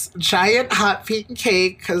this giant hot pink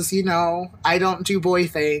cake because, you know, I don't do boy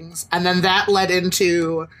things. And then that led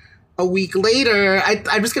into a week later.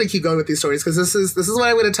 I'm just going to keep going with these stories because this is what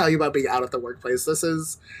I'm going to tell you about being out at the workplace. This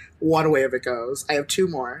is one way of it goes. I have 2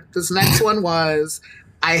 more. This next one was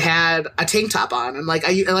I had a tank top on, and like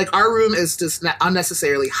our room is just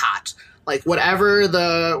unnecessarily hot. Like whatever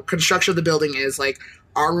the construction of the building is, like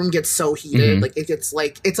our room gets so heated, like it gets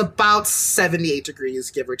like it's about 78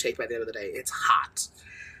 degrees, give or take, by the end of the day. It's hot.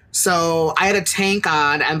 So I had a tank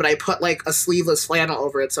on, but I put like a sleeveless flannel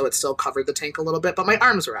over it so it still covered the tank a little bit, but my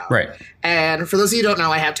arms were out. Right. And for those of you who don't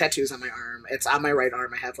know, I have tattoos on my arm. It's on my right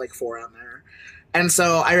arm. I have like 4 on there. And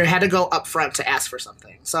so I had to go up front to ask for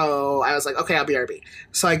something. So I was like, okay, I'll BRB.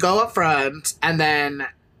 So I go up front, and then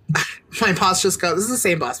my boss just goes, this is the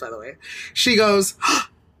same boss, by the way. She goes,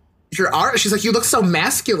 she's like, you look so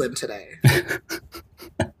masculine today.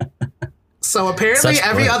 So apparently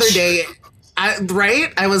every other day,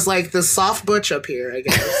 I was like the soft butch up here, I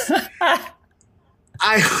guess.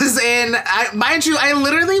 mind you, I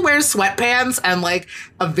literally wear sweatpants and like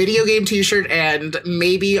a video game t-shirt and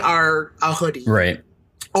maybe a hoodie. Right.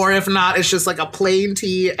 Or if not, it's just like a plain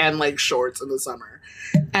tee and like shorts in the summer.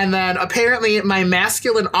 And then apparently my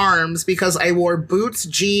masculine arms, because I wore boots,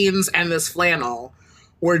 jeans, and this flannel,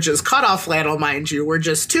 were just cut off flannel, mind you, were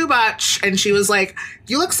just too much. And she was like,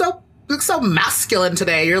 you look so masculine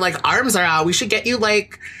today. Your like arms are out. We should get you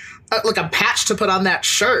like a patch to put on that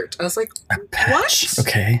shirt. I was like, a patch? What?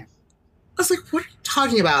 Okay. I was like, what are you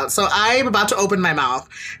talking about? So I'm about to open my mouth,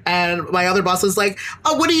 and my other boss was like,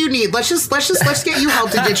 oh, what do you need? Let's get you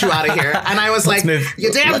help to get you out of here. And I was like,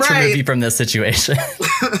 you're damn let's right. remove you from this situation.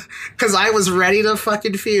 Because I was ready to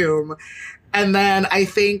fucking fume. And then I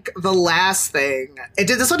think the last thing,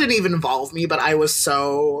 this one didn't even involve me, but I was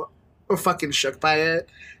so fucking shook by it.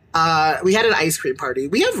 We had an ice cream party.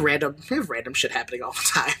 We have random shit happening all the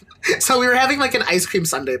time. So we were having like an ice cream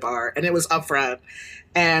sundae bar, and it was up front.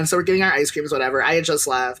 And so we're getting our ice creams, whatever. I had just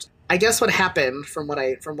left. I guess what happened from what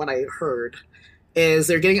I heard is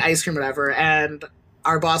they're getting ice cream, whatever. And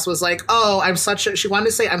our boss was like, oh, she wanted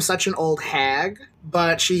to say I'm such an old hag,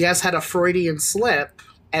 but she had a Freudian slip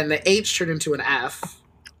and the H turned into an F.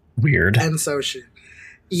 Weird. And so she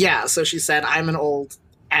said, I'm an old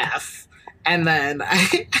F. And then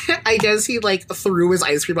I guess he like threw his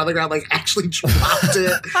ice cream on the ground, like actually dropped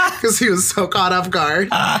it because he was so caught off guard.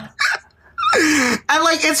 And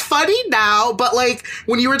like, it's funny now, but like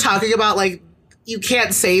when you were talking about like, you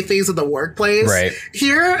can't say things in the workplace. Right.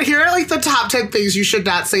 Here are like the top 10 things you should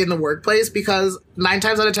not say in the workplace, because 9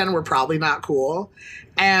 times out of 10, we're probably not cool.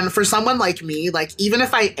 And for someone like me, like, even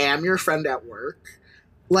if I am your friend at work,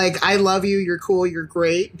 like, I love you, you're cool, you're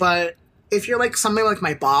great. But if you're like something like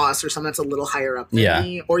my boss or someone that's a little higher up than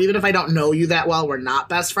me, or even if I don't know you that well, we're not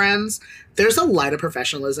best friends, there's a line of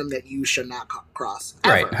professionalism that you should not cross.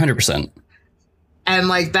 Ever. Right. 100%. And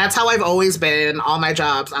like, that's how I've always been. All my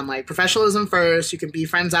jobs, I'm like, professionalism first. You can be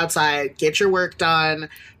friends outside, get your work done,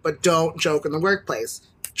 but don't joke in the workplace.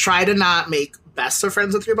 Try to not make best of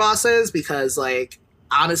friends with your bosses, because like,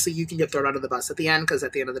 honestly, you can get thrown under the bus at the end, because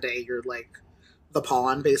at the end of the day, you're like the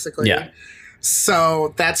pawn, basically. Yeah.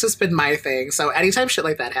 So that's just been my thing. So anytime shit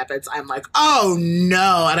like that happens, I'm like, oh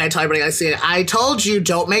no. And I tell everybody I see it, I told you,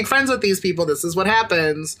 don't make friends with these people. This is what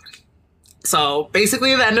happens. So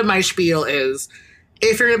basically the end of my spiel is,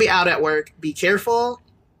 if you're going to be out at work, be careful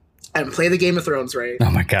and play the Game of Thrones right. Oh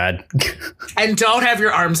my God. And don't have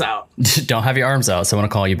your arms out. Don't have your arms out. So I want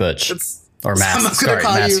to call you Butch. Or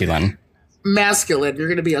masculine. Masculine. You're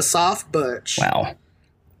going to be a soft Butch. Wow.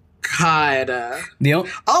 God.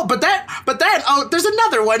 But then, there's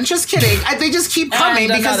another one. Just kidding. They just keep coming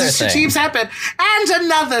because this shit keeps happening. And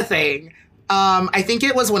another thing. I think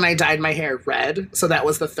it was when I dyed my hair red. So that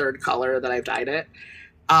was the third color that I've dyed it.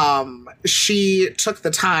 She took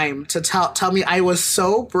the time to tell me I was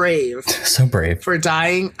so brave. So brave.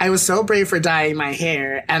 I was so brave for dyeing my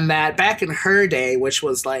hair. And that back in her day, which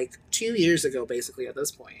was like 2 years ago, basically at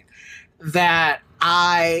this point, that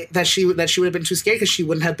she would have been too scared because she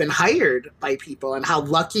wouldn't have been hired by people, and how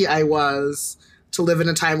lucky I was to live in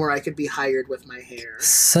a time where I could be hired with my hair.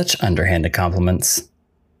 Such underhanded compliments.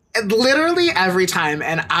 And literally every time.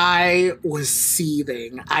 And I was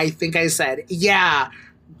seething. I think I said, yeah,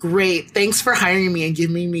 great. Thanks for hiring me and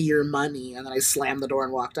giving me your money. And then I slammed the door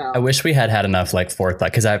and walked out. I wish we had enough like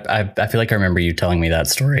forethought, because I feel like I remember you telling me that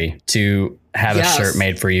story, to have a shirt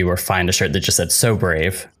made for you, or find a shirt that just said "so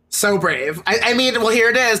brave." So brave. I mean, well, here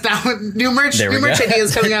it is now. New merch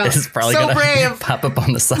ideas coming out. It's probably so brave. Pop up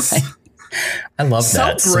on the side. I love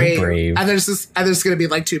that. So brave. And there's going to be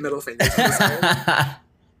like 2 middle fingers.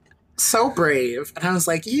 So brave. And I was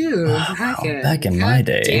like, back in my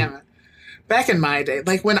day. Damn it. Back in my day,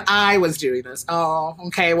 like when I was doing this. Oh,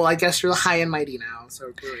 okay. Well, I guess you're high and mighty now.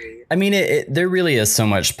 So great. I mean, there really is so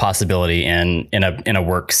much possibility in a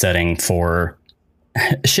work setting for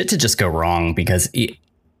shit to just go wrong, because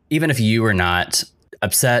even if you are not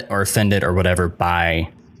upset or offended or whatever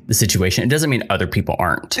by the situation, it doesn't mean other people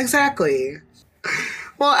aren't. Exactly.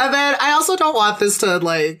 Well, and then I also don't want this to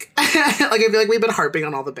like, I feel like we've been harping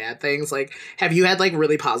on all the bad things. Like, have you had like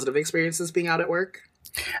really positive experiences being out at work?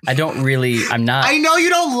 I'm not. I know you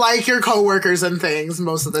don't like your coworkers and things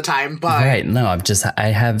most of the time, but. Right. No, I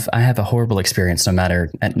have a horrible experience no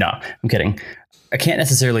matter. No, I'm kidding. I can't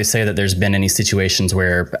necessarily say that there's been any situations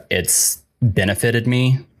where it's benefited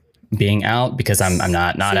me being out, because I'm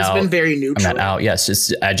not out. It's been very neutral. I'm not out.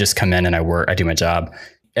 Yes. I just come in and I work. I do my job.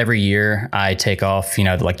 Every year I take off,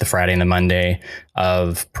 like the Friday and the Monday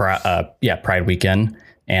of Pride weekend,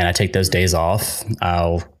 and I take those days off.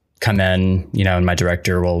 I'll come in, and my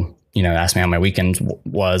director will ask me how my weekend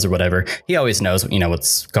was or whatever. He always knows,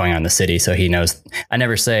 what's going on in the city. So he knows. I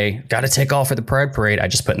never say, got to take off for the Pride Parade. I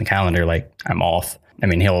just put in the calendar, like, I'm off. I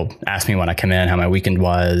mean, he'll ask me when I come in how my weekend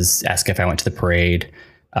was, ask if I went to the parade.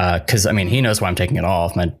 Because, he knows why I'm taking it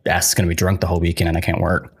off. My ass is going to be drunk the whole weekend and I can't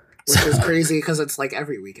work. Which is crazy because it's like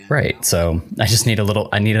every weekend. Right. So I just need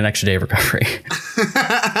I need an extra day of recovery.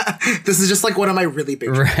 This is just like one of my really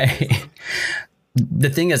big dreams. Right. The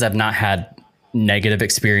thing is, I've not had negative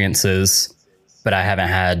experiences, but I haven't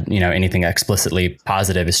had, anything explicitly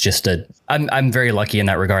positive. It's just I'm very lucky in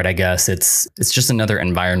that regard, I guess. It's just another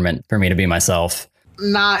environment for me to be myself.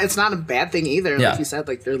 It's not a bad thing either. Yeah. Like you said,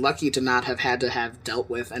 like, you're lucky to not have had to have dealt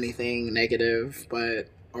with anything negative,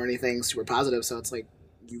 or anything super positive. So it's like,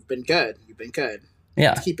 you've been good.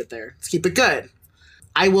 Yeah. Let's keep it there. Let's keep it good.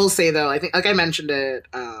 I will say though, I think, like I mentioned it,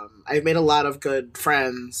 I've made a lot of good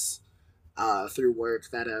friends through work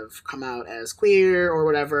that have come out as queer or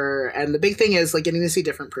whatever. And the big thing is like getting to see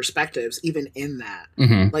different perspectives, even in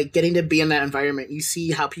that, like getting to be in that environment. You see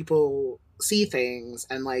how people see things,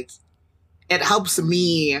 and like, it helps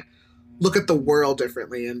me look at the world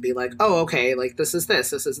differently and be like, oh, okay, like this is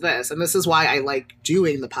this. And this is why I like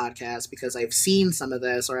doing the podcast, because I've seen some of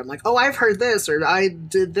this, or I'm like, oh, I've heard this, or I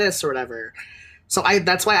did this or whatever. So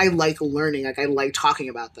that's why I like learning. Like, I like talking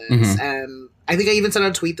about this. And I think I even sent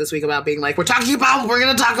out a tweet this week about being like, we're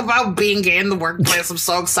going to talk about being gay in the workplace. I'm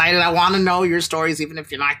so excited. I want to know your stories, even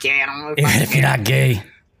if you're not gay. I don't know if you're not gay.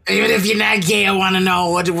 Even if you're not gay, I want to know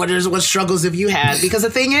what struggles have you had? Because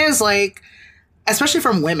the thing is, like, especially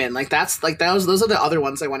from women, like those are the other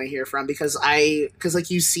ones I want to hear from, because like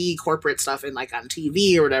you see corporate stuff in like on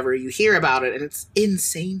TV or whatever, you hear about it and it's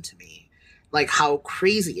insane to me, like how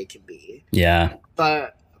crazy it can be. Yeah.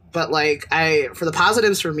 But like for the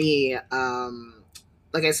positives for me,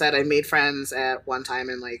 like I said, I made friends at one time,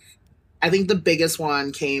 and like I think the biggest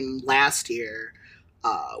one came last year.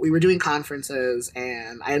 We were doing conferences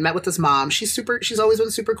and I had met with this mom. She's always been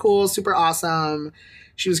super cool, super awesome.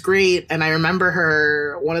 She was great. And I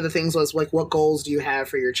remember one of the things was like, what goals do you have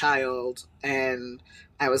for your child? And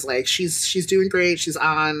I was like, she's doing great. She's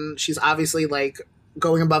obviously like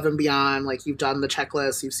going above and beyond. Like, you've done the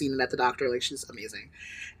checklist, you've seen it at the doctor. Like, she's amazing.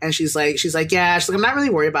 And she's like, yeah, she's like, I'm not really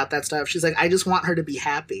worried about that stuff. She's like, I just want her to be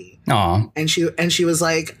happy. Aww. And she was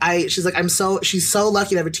like, she's so lucky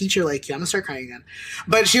to have a teacher like you. I'm gonna start crying again.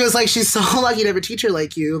 But she was like, she's so lucky to have a teacher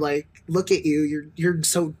like you. Like, look at you. You're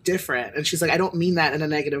so different. And she's like, I don't mean that in a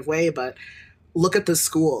negative way, but look at the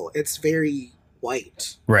school. It's very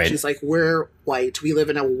white. Right. She's like, we're white. We live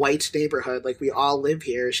in a white neighborhood. Like, we all live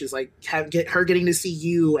here. She's like, her getting to see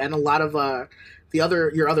you and a lot of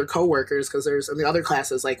your other coworkers, because there's in the other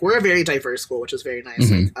classes, like, we're a very diverse school, which is very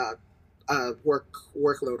nice. Like,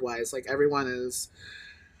 workload wise, like, everyone is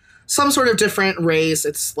some sort of different race.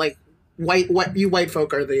 It's like you white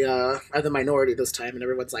folk are the minority this time, and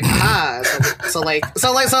everyone's like, so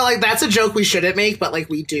that's a joke we shouldn't make, but like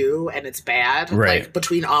we do, and it's bad. Right. Like,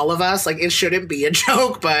 between all of us, like, it shouldn't be a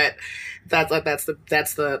joke, but that's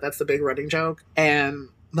the big running joke. And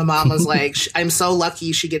the mom was like, I'm so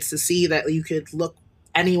lucky she gets to see that you could look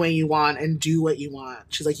any way you want and do what you want.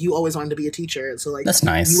 She's like, you always wanted to be a teacher. And so, like, that's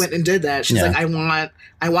nice. You went and did that. She's like, I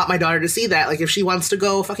want my daughter to see that. Like, if she wants to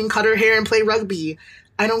go fucking cut her hair and play rugby,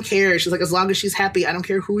 I don't care. She's like, as long as she's happy, I don't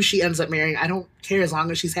care who she ends up marrying. I don't care as long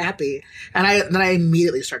as she's happy. And then I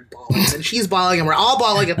immediately started bawling. And she's bawling, and we're all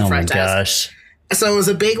bawling at the front desk. Oh my gosh. So it was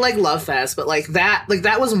a big, like, love fest. But like that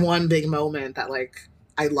was one big moment that, like,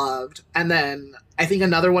 I loved. And then I think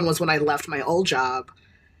another one was when I left my old job.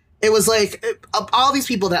 It was like all these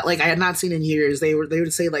people that, like, I had not seen in years, they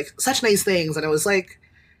would say, like, such nice things. And it was like,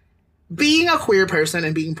 being a queer person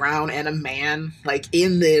and being brown and a man, like,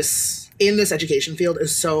 in this education field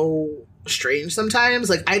is so strange sometimes.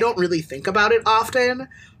 Like, I don't really think about it often,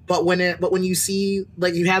 but when you see,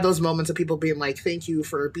 like, you have those moments of people being like, thank you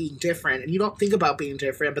for being different, and you don't think about being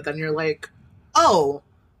different, but then you're like, oh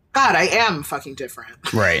God, I am fucking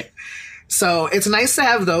different. Right. So it's nice to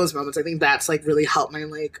have those moments. I think that's, like, really helped my,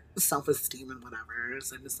 like, self-esteem and whatever.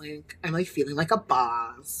 So I'm just like, I'm, like, feeling like a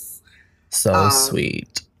boss. So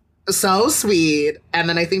sweet. So sweet. And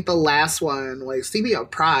then I think the last one was, speaking of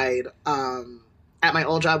Pride, at my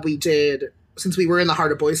old job, we did, since we were in the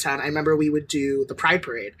heart of Boys Town, I remember we would do the Pride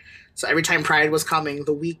Parade. So every time Pride was coming,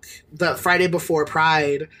 the Friday before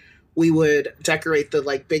Pride, we would decorate the,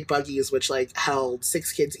 like, big buggies, which, like, held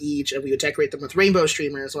 6 kids each, and we would decorate them with rainbow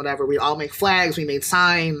streamers, whatever. We'd all make flags, we made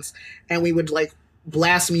signs, and we would, like,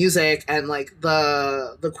 blast music, and, like,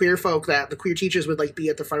 the queer folk, the queer teachers would, like, be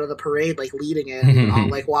at the front of the parade, like, leading it, and we'd all,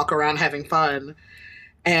 like, walk around having fun.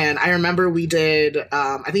 And I remember we did,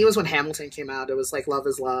 I think it was when Hamilton came out. It was like Love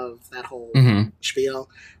is Love, that whole spiel.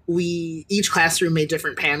 Each classroom made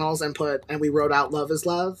different panels and we wrote out Love is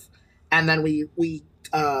Love. And then we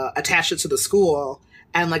attached it to the school.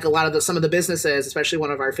 And like some of the businesses, especially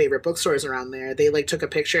one of our favorite bookstores around there, they like took a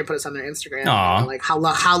picture and put us on their Instagram. And, like how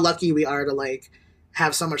lucky we are to like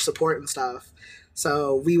have so much support and stuff.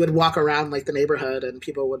 So we would walk around like the neighborhood and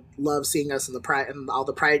people would love seeing us in all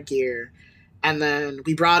the Pride gear. And then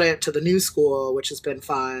we brought it to the new school, which has been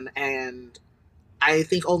fun. And I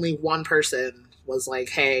think only one person was like,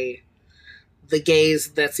 hey, the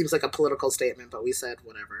gays, that seems like a political statement, but we said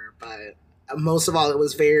whatever. But most of all, it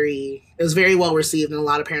was very well received. And a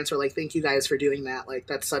lot of parents were like, thank you guys for doing that. Like,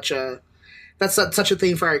 that's such a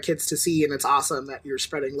thing for our kids to see. And it's awesome that you're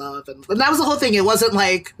spreading love. And that was the whole thing. It wasn't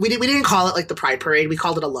like, we didn't call it like the Pride Parade. We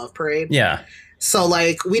called it a love parade. Yeah. So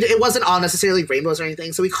like it wasn't all necessarily rainbows or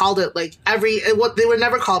anything. So we called it like they were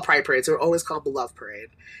never called Pride Parades. They were always called the Love Parade,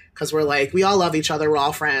 because we're like, we all love each other. We're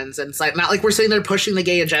all friends, and it's like not like we're sitting there pushing the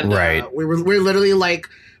gay agenda. Right. We're literally like,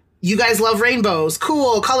 you guys love rainbows,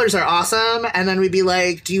 cool, colors are awesome. And then we'd be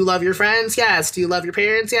like, do you love your friends? Yes. Do you love your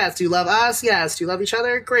parents? Yes. Do you love us? Yes. Do you love each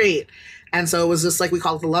other? Great. And so it was just like, we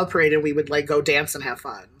called it the Love Parade, and we would like go dance and have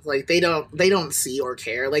fun. Like they don't see or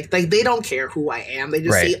care. Like they don't care who I am. They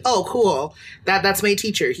just see, oh, cool. That's my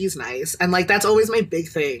teacher. He's nice. And like, that's always my big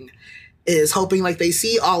thing, is hoping like they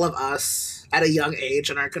see all of us at a young age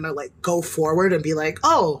and are going to like go forward and be like,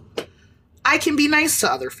 oh, I can be nice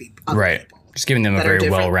to other people. Right. Just giving them a very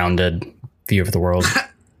well-rounded view of the world.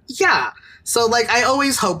 Yeah. So, like, I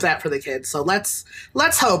always hope that for the kids. So let's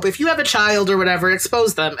hope, if you have a child or whatever,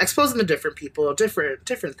 expose them to different people, different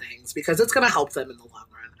things, because it's going to help them in the long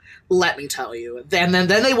run. Let me tell you. Then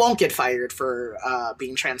they won't get fired for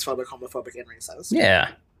being transphobic, homophobic, and racist. Yeah.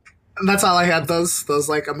 And that's all I had. Those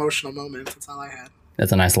like emotional moments. That's all I had.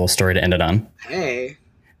 That's a nice little story to end it on. Hey.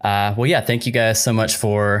 Well, yeah. Thank you guys so much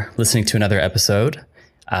for listening to another episode.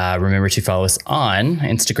 Remember to follow us on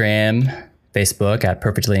Instagram, Facebook at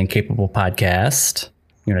Perfectly Incapable Podcast.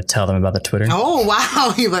 You want to tell them about the Twitter? Oh,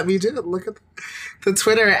 wow. You let me do it. Look at the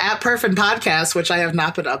Twitter at Perfect Podcast, which I have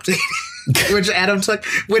not been updating, which Adam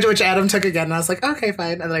took again. And I was like, okay,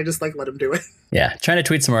 fine. And then I just like let him do it. Yeah. Trying to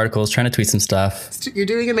tweet some articles, trying to tweet some stuff. You're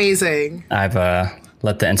doing amazing. I've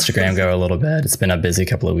let the Instagram go a little bit. It's been a busy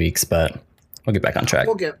couple of weeks, but we'll get back on track.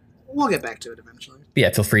 We'll get back to it eventually. But yeah,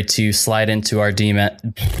 feel free to slide into our demons.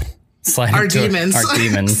 Slide into my demons.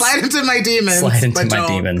 Slide into my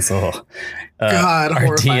demons. Oh. God,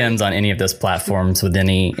 our DMs on any of those platforms with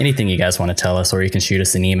anything you guys want to tell us, or you can shoot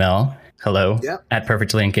us an email. Hello at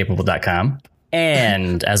perfectlyincapable.com.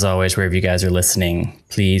 And as always, wherever you guys are listening,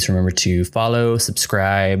 please remember to follow,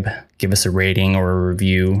 subscribe, give us a rating or a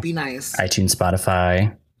review. Be nice. iTunes,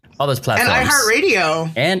 Spotify, all those platforms. And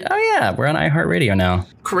iHeartRadio. And we're on iHeartRadio now.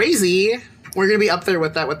 Crazy. We're going to be up there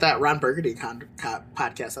with that Ron Burgundy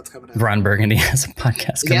podcast that's coming out. Ron Burgundy has a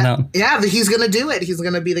podcast coming out. Yeah, he's going to do it. He's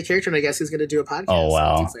going to be the character, and I guess he's going to do a podcast. Oh,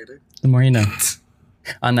 wow. The more you know.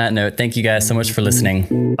 On that note, thank you guys so much for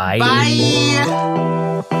listening. Bye.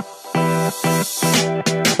 Bye.